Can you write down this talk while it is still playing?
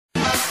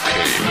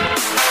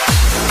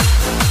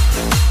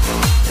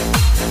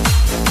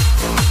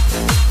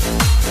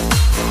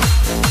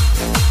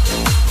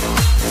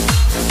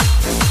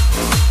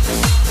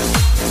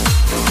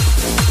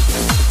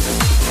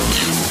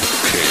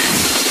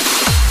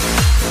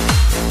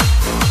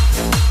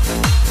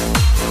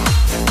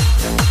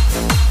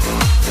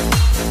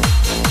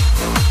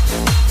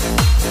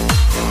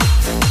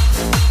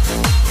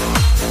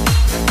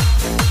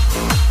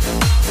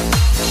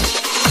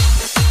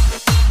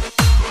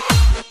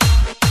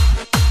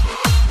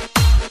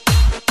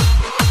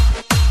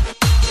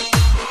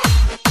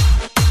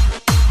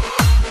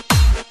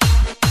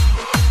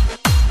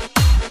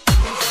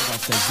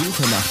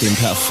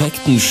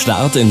perfekten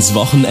Start ins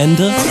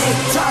Wochenende?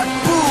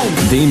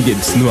 Den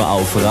gibt's nur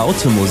auf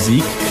Raute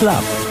Musik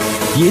Club.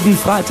 Jeden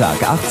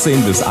Freitag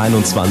 18 bis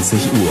 21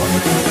 Uhr.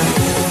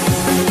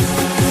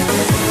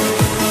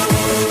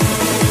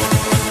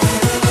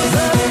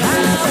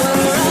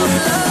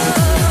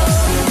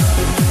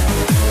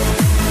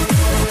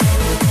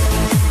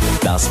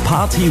 Das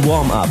Party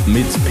Warm-Up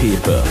mit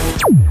Pepe.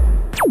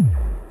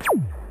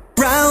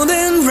 Round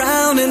and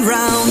round and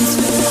round.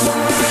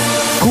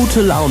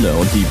 Gute Laune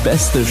und die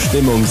beste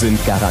Stimmung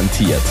sind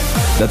garantiert.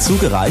 Dazu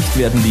gereicht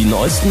werden die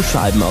neuesten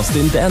Scheiben aus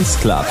den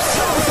Dance-Clubs.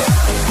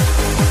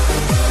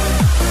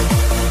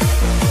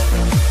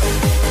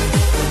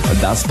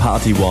 Das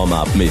Party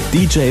Warm-Up mit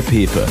DJ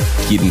Pepe.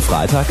 Jeden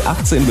Freitag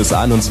 18 bis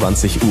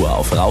 21 Uhr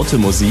auf Raute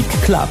Musik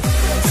Club.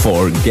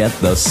 Forget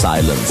the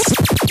silence.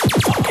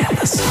 Forget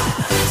the silence.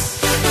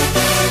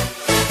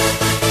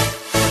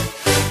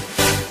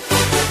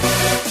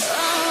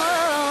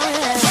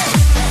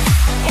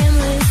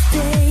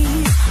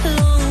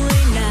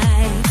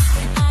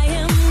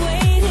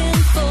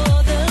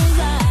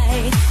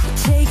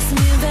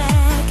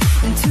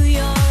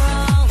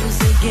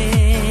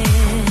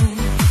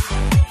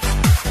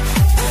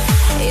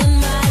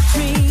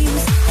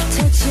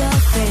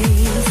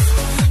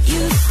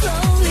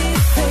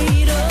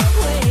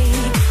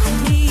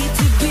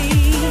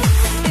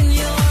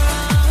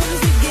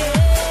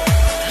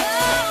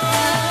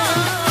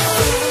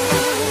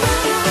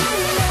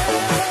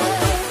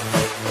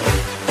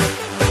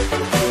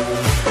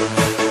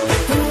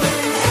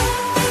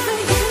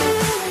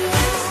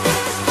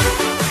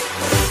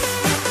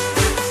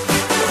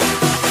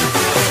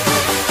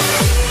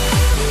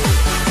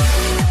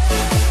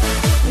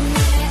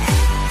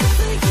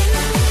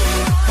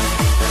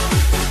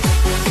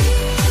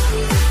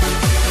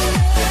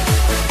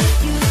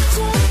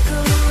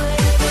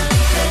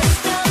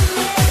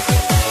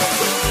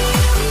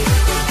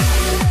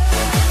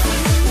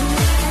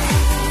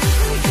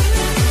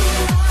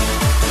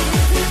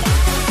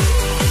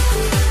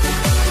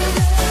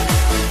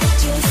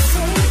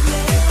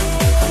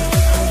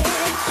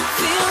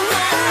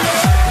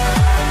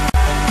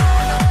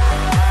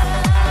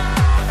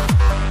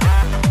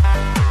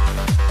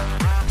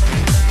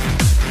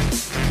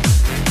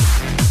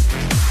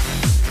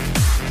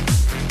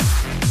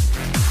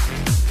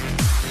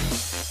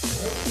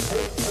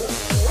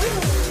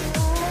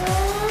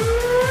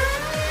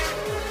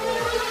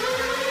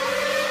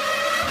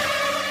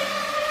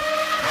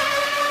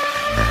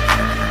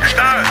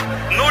 Start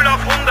 0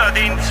 auf 100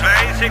 in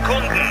 2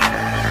 Sekunden.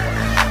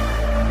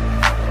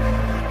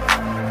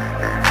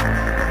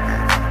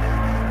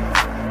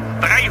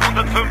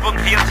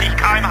 ...345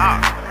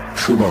 km/h.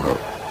 Schumacher.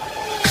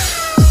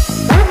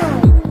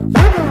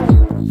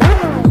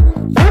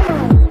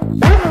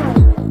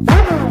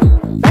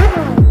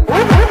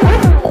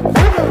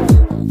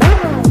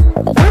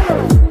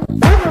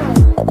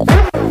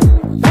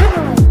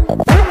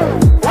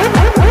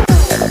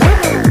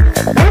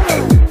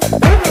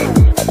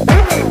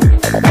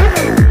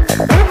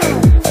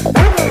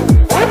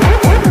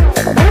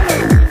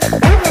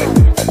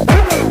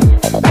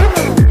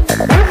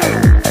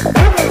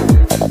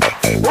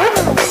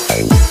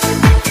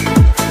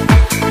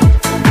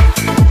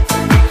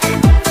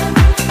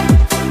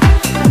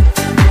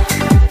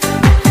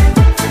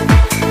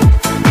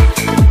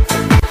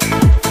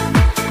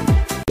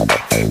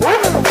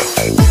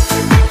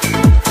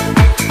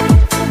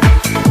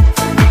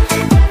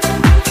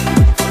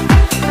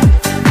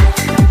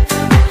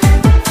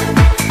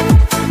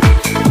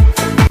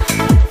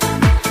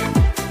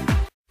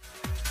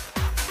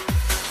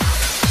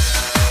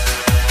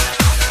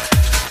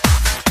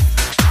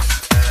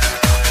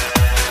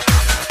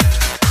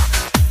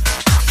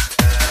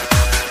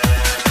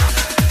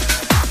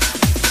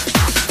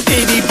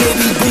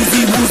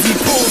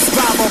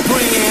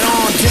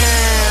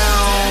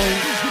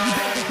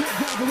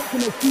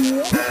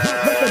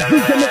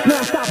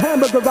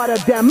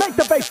 Damn, make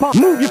the bass pump.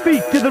 Move your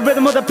feet to the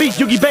rhythm of the beat.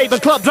 Yugi Babe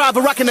and Club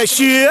Driver rocking that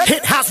shit.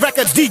 Hit house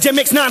records, DJ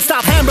mix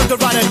non-stop. Hamburger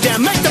rider,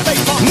 damn, make the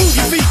bass pump. Move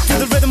your feet to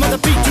the rhythm of the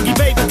beat. Yugi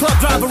Babe and Club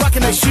Driver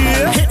rocking that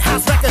shit. Hit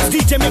house records,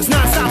 DJ mix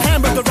non-stop.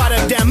 Hamburger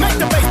rider, damn, make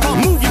the bass pump.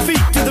 Move your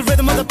feet to the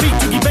rhythm of the beat.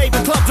 Yugi Babe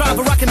and Club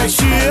Driver rocking that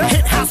shit.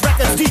 Hit house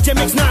records, DJ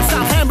mix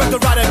non-stop. Hamburger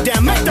rider,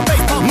 damn, make the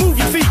bass pump. Move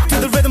your feet to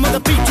the rhythm of the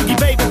beat. Yugi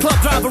Babe and Club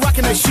Driver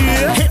rocking that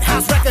shit. Hit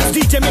house records,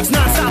 DJ mix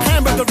non-stop.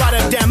 Hamburger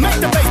rider, damn, make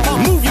the bass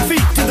pump. Move your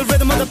feet to the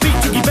rhythm of the beat.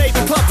 Yugi Babe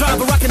and Club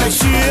Driver rocking that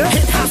shit.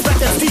 Hit house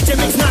records, DJ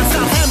mix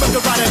non-stop.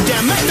 Hamburger rider,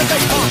 damn, make the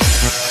bass pump.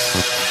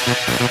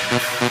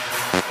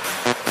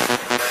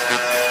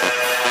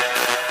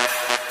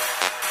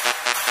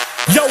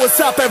 Yo, what's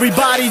up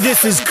everybody?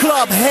 This is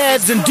Club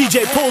Heads and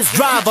DJ Pulse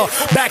Driver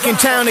back in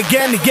town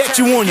again to get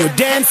you on your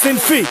dancing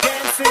feet.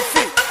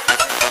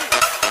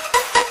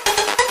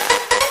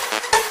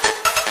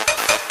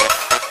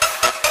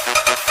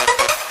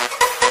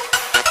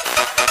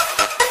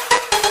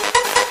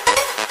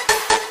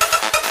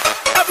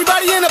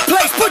 Everybody in the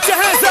place, put your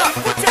hands up.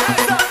 Put your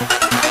hands up.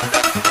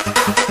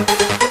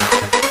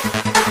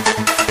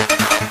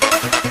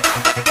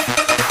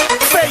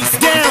 Face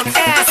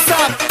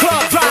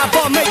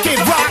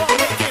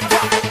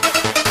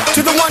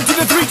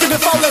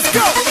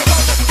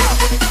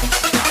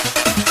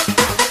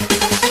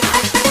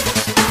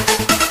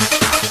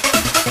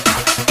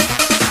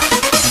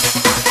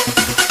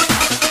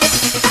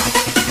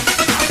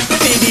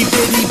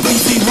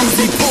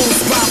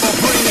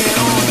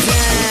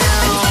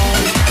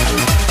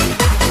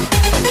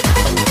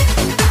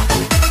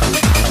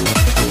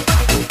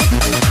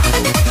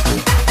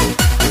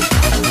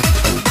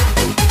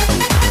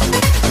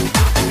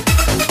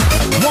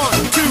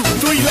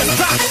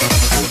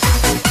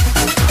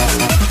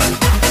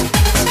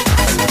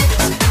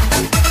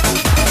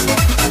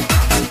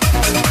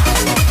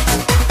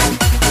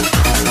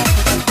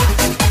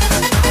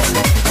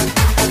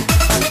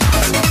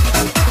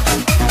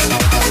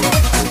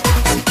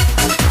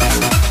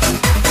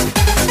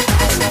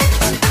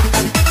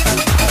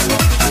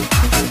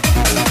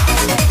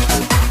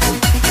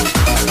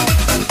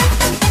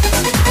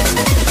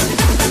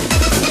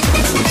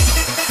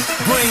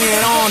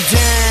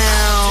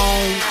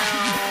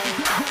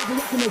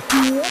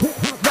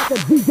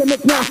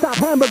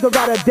non-stop hamburger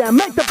rider, damn,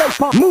 make the bass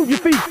pump. Move your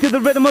feet to the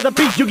rhythm of the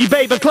beat, Yugi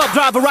baby, club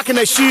driver, rocking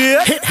that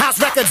shit. Hit house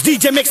records,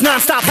 DJ mix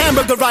non-stop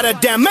hamburger rider,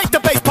 damn, make the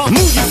bass pump.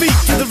 Move your feet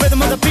to the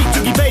rhythm of the beat,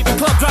 Yugi baby,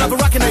 club driver,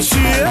 rocking that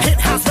shit. Hit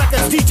house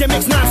records, DJ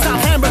mix non-stop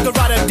hamburger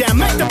rider, damn,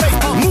 make the bass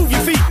pump. Move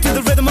your feet to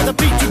the rhythm of the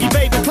beat, Yugi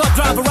baby, club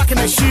driver, rocking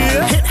that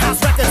shit. Hit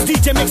house records,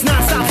 DJ mix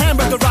non-stop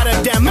hamburger rider,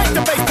 damn, make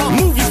the bass pump.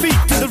 Move your feet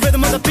to the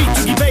rhythm of the beat,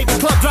 Yugi baby,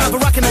 club driver,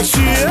 rocking that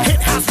shit.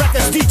 Hit house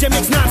records, DJ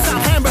mix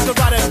non-stop hamburger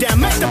rider, damn,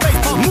 make the bass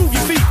pump. Move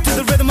your feet to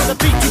the rhythm of the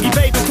beat, Yugi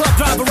baby, club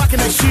driver, rocking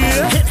that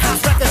shit. Hit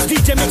house records,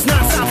 DJ mix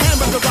non-stop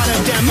hamburger rider,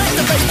 damn, make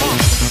the bass pump.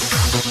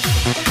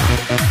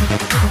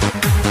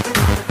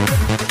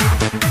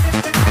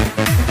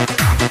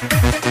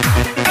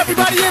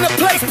 Everybody in the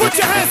place, put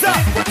your hands up.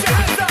 Put your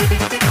hands up.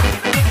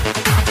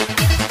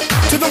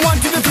 To the 1,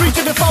 to the 3,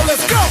 to the 4,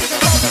 let's go.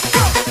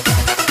 Go.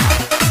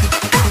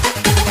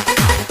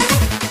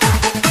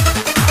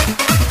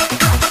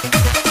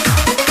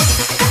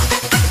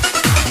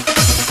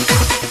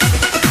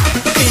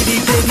 Itty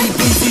bitty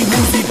busy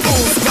woozy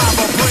bull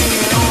scrabble, bring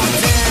it on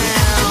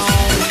down.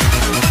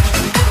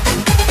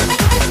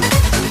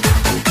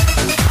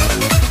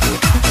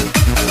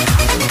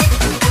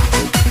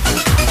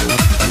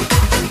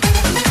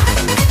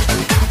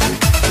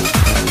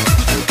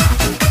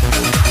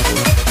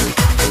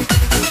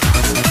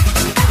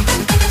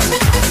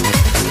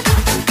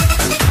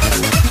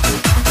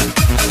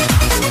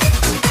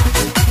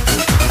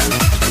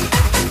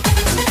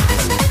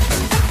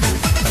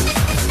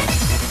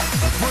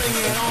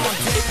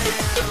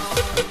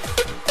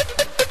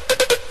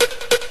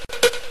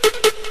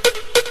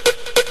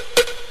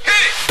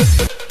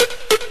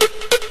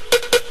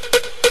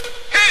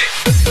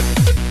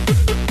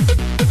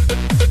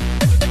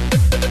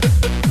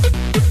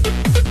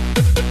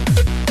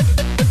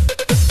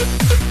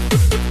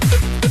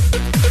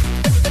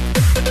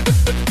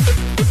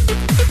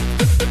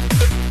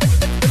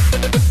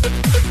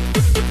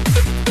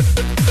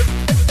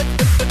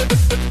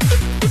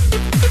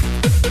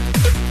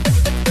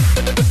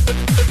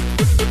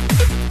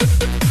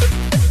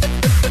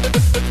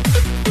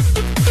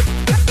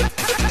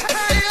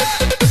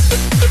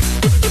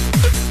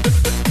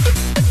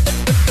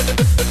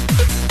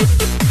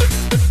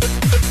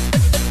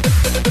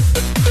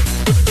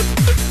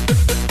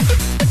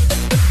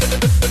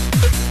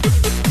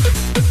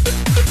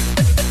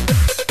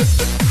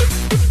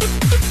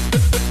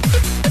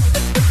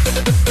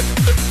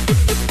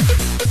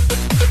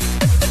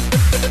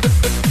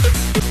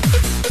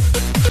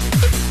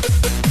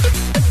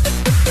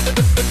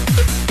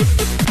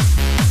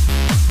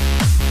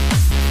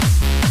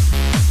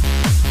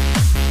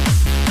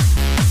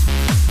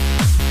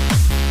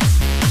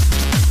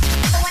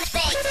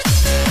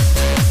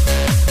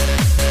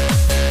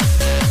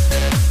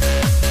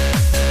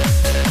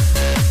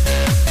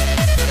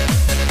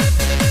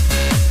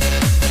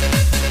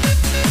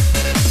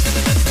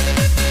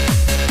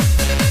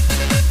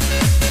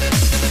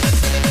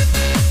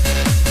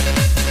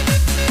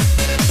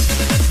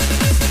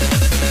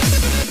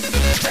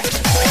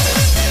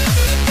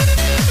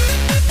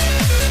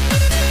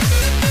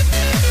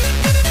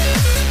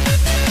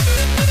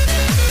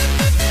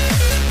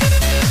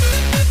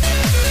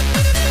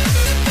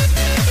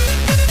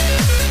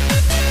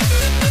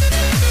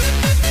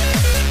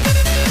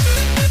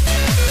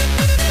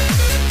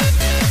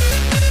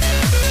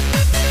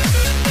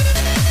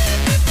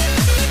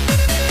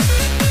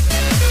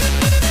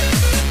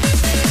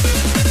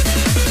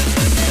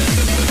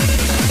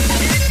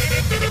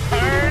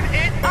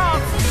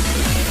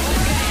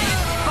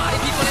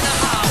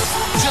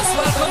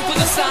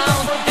 Sound.